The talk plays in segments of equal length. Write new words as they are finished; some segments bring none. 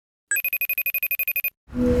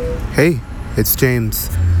Hey, it's James.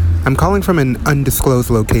 I'm calling from an undisclosed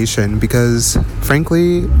location because,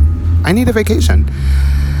 frankly, I need a vacation.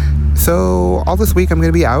 So all this week I'm going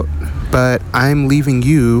to be out, but I'm leaving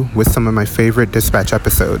you with some of my favorite Dispatch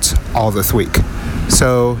episodes all this week.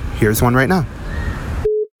 So here's one right now.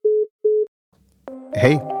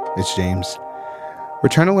 Hey, it's James. We're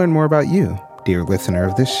trying to learn more about you, dear listener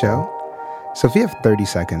of this show. So if you have 30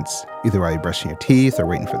 seconds, either while you're brushing your teeth or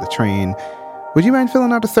waiting for the train, would you mind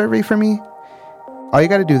filling out a survey for me? All you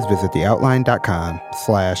got to do is visit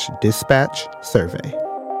theoutline.com/dispatch survey.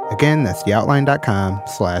 Again, that's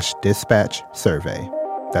theoutline.com/dispatch survey.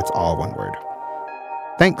 That's all one word.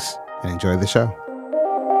 Thanks, and enjoy the show.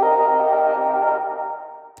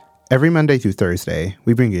 Every Monday through Thursday,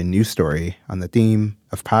 we bring you a new story on the theme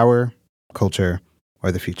of power, culture,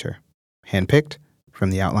 or the future. Handpicked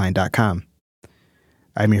from theoutline.com.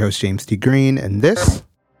 I'm your host, James T. Green, and this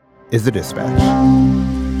is The Dispatch.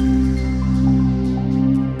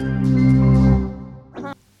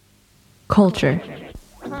 Culture.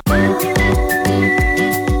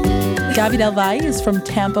 Gabby Del Valle is from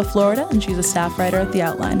Tampa, Florida, and she's a staff writer at The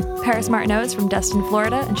Outline. Paris Martineau is from Destin,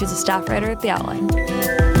 Florida, and she's a staff writer at The Outline.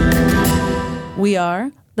 We are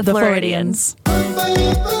The Floridians.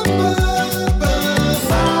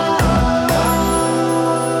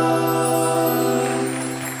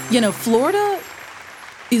 You know, Florida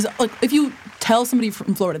is like, if you tell somebody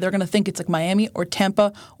from Florida, they're going to think it's like Miami or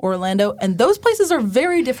Tampa or Orlando, and those places are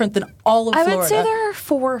very different than all of Florida. I would say there are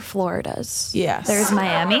 4 Floridas. Yes. There's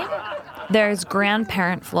Miami. There's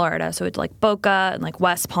Grandparent Florida, so it's like Boca and like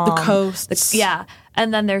West Palm. The coasts. Yeah.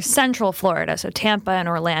 And then there's Central Florida, so Tampa and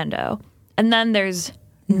Orlando. And then there's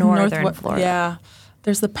Northern Florida. Yeah.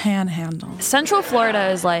 There's the Panhandle. Central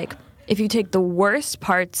Florida is like if you take the worst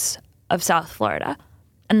parts of South Florida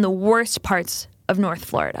and the worst parts of North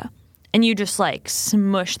Florida, and you just like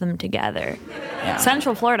smush them together. Yeah.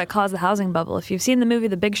 Central Florida caused the housing bubble. If you've seen the movie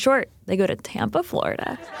The Big Short, they go to Tampa,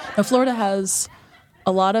 Florida. Now, Florida has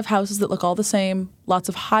a lot of houses that look all the same, lots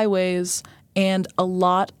of highways, and a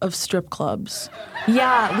lot of strip clubs.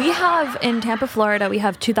 Yeah, we have in Tampa, Florida, we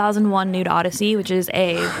have 2001 Nude Odyssey, which is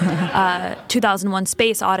a 2001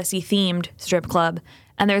 Space Odyssey themed strip club.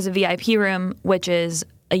 And there's a VIP room, which is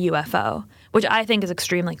a UFO, which I think is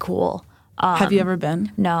extremely cool. Have you ever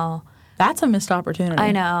been? No. That's a missed opportunity.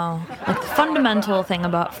 I know. Like, the fundamental thing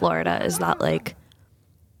about Florida is that, like,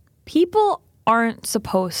 people aren't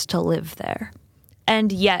supposed to live there.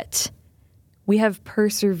 And yet, we have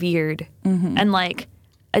persevered and, like,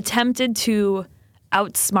 attempted to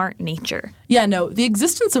outsmart nature. Yeah, no, the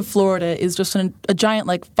existence of Florida is just a giant,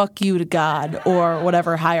 like, fuck you to God or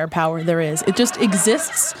whatever higher power there is. It just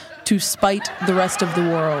exists to spite the rest of the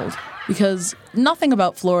world because nothing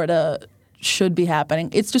about Florida should be happening.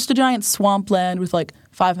 It's just a giant swampland with, like,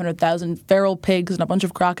 500,000 feral pigs and a bunch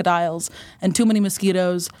of crocodiles and too many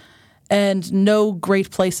mosquitoes and no great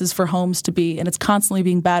places for homes to be, and it's constantly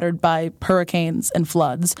being battered by hurricanes and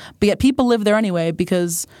floods. But yet people live there anyway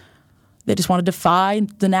because they just want to defy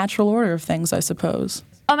the natural order of things, I suppose.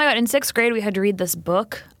 Oh my God, in 6th grade we had to read this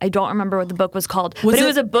book. I don't remember what the book was called. But it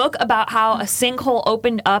was a book about how a sinkhole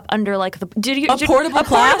opened up under like the... portable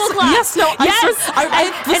class? Yes, no, yes. I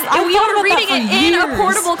we were reading it in a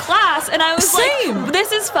portable class, and I was like,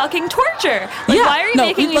 this is fucking torture. Like, why are you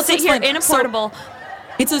making me sit here in a portable...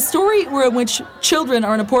 It's a story in which children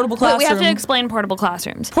are in a portable classroom. We have to explain portable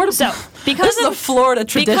classrooms. Because this is a Florida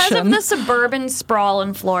tradition. Because of the suburban sprawl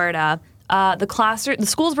in Florida, the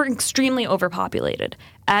schools were extremely overpopulated.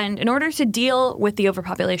 And in order to deal with the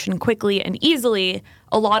overpopulation quickly and easily,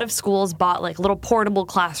 a lot of schools bought like little portable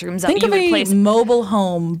classrooms that you would place. Think of a mobile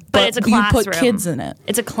home, but it's a classroom. You put kids in it.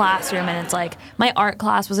 It's a classroom, and it's like my art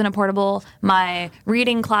class was in a portable. My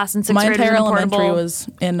reading class in 6th grade was in a portable. My entire elementary was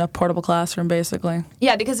in a portable classroom, basically.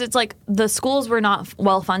 Yeah, because it's like the schools were not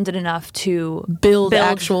well funded enough to build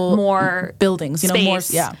actual more buildings.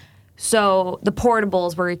 Space. Yeah. So the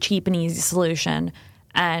portables were a cheap and easy solution.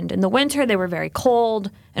 And in the winter, they were very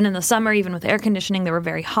cold. And in the summer, even with air conditioning, they were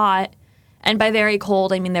very hot. And by very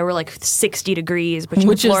cold, I mean they were like 60 degrees,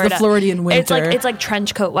 which is the Floridian winter. It's like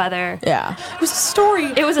trench coat weather. Yeah. It was a story.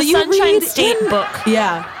 It was a Sunshine State book.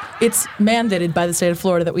 Yeah. It's mandated by the state of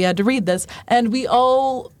Florida that we had to read this. And I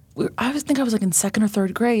was like in 2nd or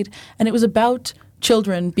 3rd grade. And it was about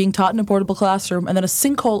children being taught in a portable classroom, and then a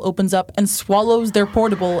sinkhole opens up and swallows their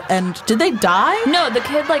portable. And did they die? No, the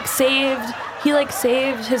kid saved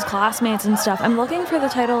his classmates and stuff. I'm looking for the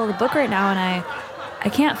title of the book right now, and I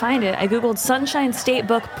can't find it. I googled Sunshine State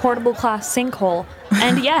book portable class sinkhole,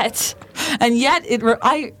 and yet And yet,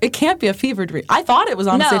 it can't be a fever dream. I thought it was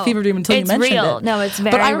honestly a fever dream until you mentioned real. it. No, it's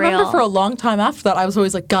very real. But I remember for a long time after that, I was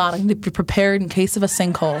always like, God, I need to be prepared in case of a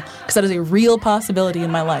sinkhole, because that is a real possibility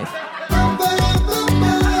in my life.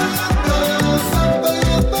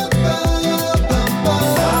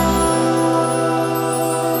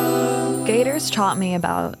 Gators taught me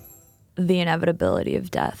about the inevitability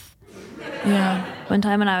of death. Yeah. One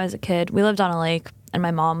time when I was a kid, we lived on a lake, and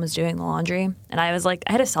my mom was doing the laundry, and I was like,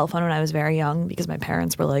 I had a cell phone when I was very young because my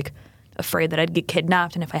parents were like afraid that I'd get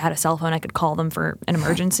kidnapped, and if I had a cell phone, I could call them for an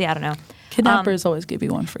emergency. I don't know. Kidnappers always give you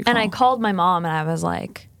one free call. And I called my mom, and I was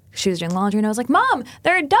like, she was doing laundry, and I was like, Mom,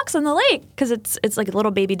 there are ducks in the lake, because it's like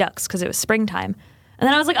little baby ducks because it was springtime. And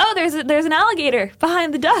then I was like, oh, there's an alligator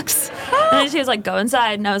behind the ducks. And then she was like, go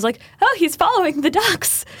inside. And I was like, oh, he's following the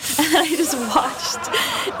ducks. And then I just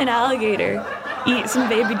watched an alligator eat some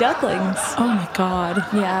baby ducklings. Oh, my God.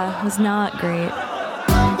 Yeah, it was not great.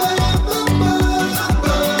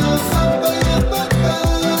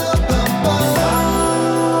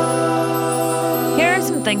 Here are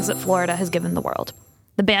some things that Florida has given the world.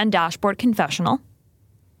 The band Dashboard Confessional,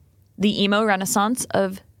 the emo renaissance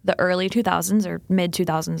of the early 2000s or mid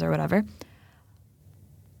 2000s or whatever.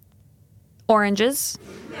 Oranges.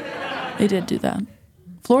 They did do that.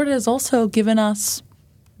 Florida has also given us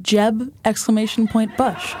Jeb !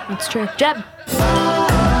 Bush. It's true. Jeb.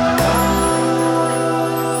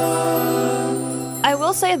 I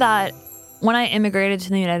will say that when I immigrated to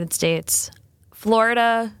the United States,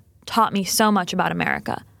 Florida taught me so much about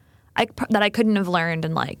America that I couldn't have learned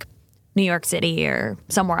in like New York City or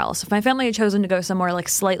somewhere else. If my family had chosen to go somewhere like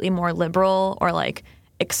slightly more liberal or like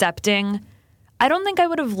accepting, I don't think I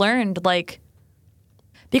would have learned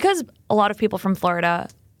because a lot of people from Florida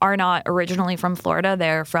are not originally from Florida.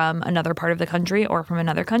 They're from another part of the country or from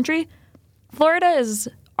another country. Florida is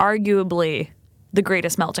arguably the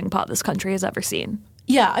greatest melting pot this country has ever seen.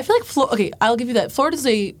 Yeah, I feel like okay, I'll give you that. Florida's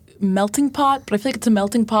a melting pot, but I feel like it's a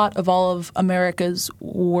melting pot of all of America's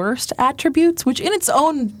worst attributes, which in its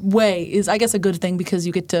own way is, I guess, a good thing because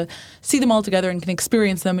you get to see them all together and can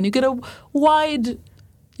experience them, and you get a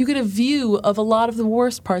view of a lot of the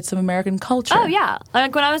worst parts of American culture. Oh, yeah.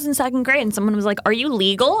 Like when I was in second grade and someone was like, are you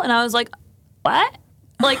legal? And I was like, what?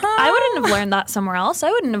 Like, I wouldn't have learned that somewhere else.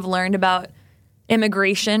 I wouldn't have learned about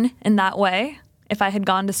immigration in that way if I had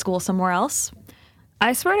gone to school somewhere else.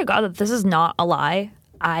 I swear to God that this is not a lie.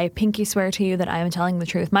 I pinky swear to you that I am telling the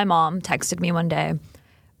truth. My mom texted me one day,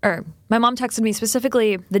 or my mom texted me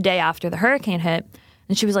specifically the day after the hurricane hit,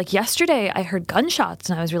 and she was like, yesterday I heard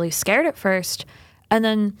gunshots, and I was really scared at first. And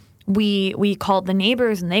then we called the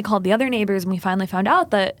neighbors, and they called the other neighbors, and we finally found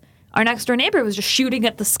out that our next door neighbor was just shooting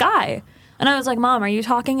at the sky. And I was like, Mom, are you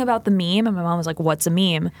talking about the meme? And my mom was like, what's a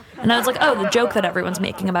meme? And I was like, oh, the joke that everyone's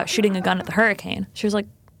making about shooting a gun at the hurricane. She was like,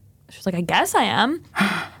 I guess I am.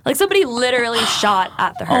 Like somebody literally shot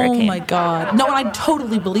at the hurricane. Oh my God. No, and I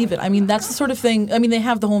totally believe it. I mean, that's the sort of thing. I mean, they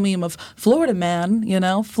have the whole meme of Florida man,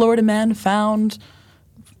 Florida man found,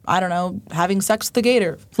 I don't know, having sex with the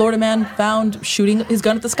gator. Florida man found shooting his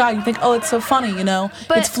gun at the sky. You think, oh, it's so funny,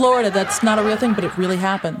 But it's Florida. That's not a real thing, but it really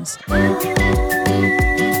happens.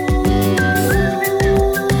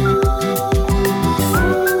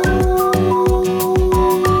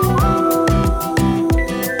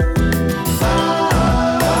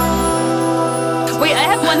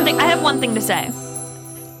 I have one thing to say.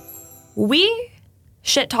 We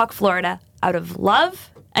shit talk Florida out of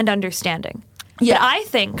love and understanding. Yeah. But I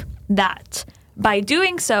think that by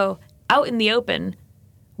doing so out in the open,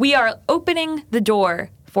 we are opening the door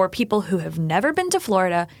for people who have never been to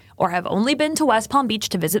Florida or have only been to West Palm Beach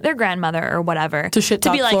to visit their grandmother or whatever. To shit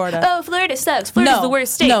talk be like, Florida. Oh, Florida sucks. Florida's the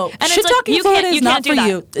worst state. No, and shit talking like, Florida is not for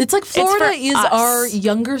you. It's like Florida is us. our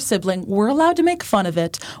younger sibling. We're allowed to make fun of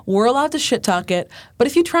it. We're allowed to shit talk it. But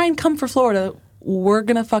if you try and come for Florida, we're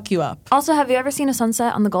going to fuck you up. Also, have you ever seen a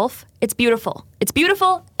sunset on the Gulf? It's beautiful. It's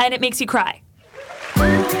beautiful, and it makes you cry.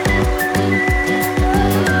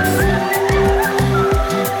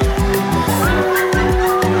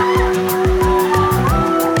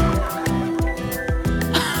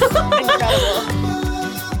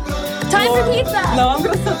 Time for pizza! No, I'm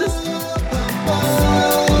going to set this...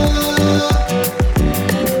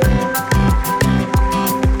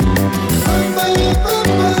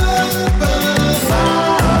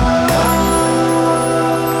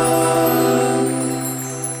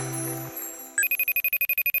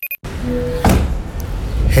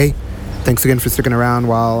 Hey, thanks again for sticking around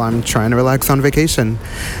while I'm trying to relax on vacation.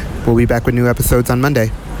 We'll be back with new episodes on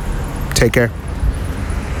Monday. Take care.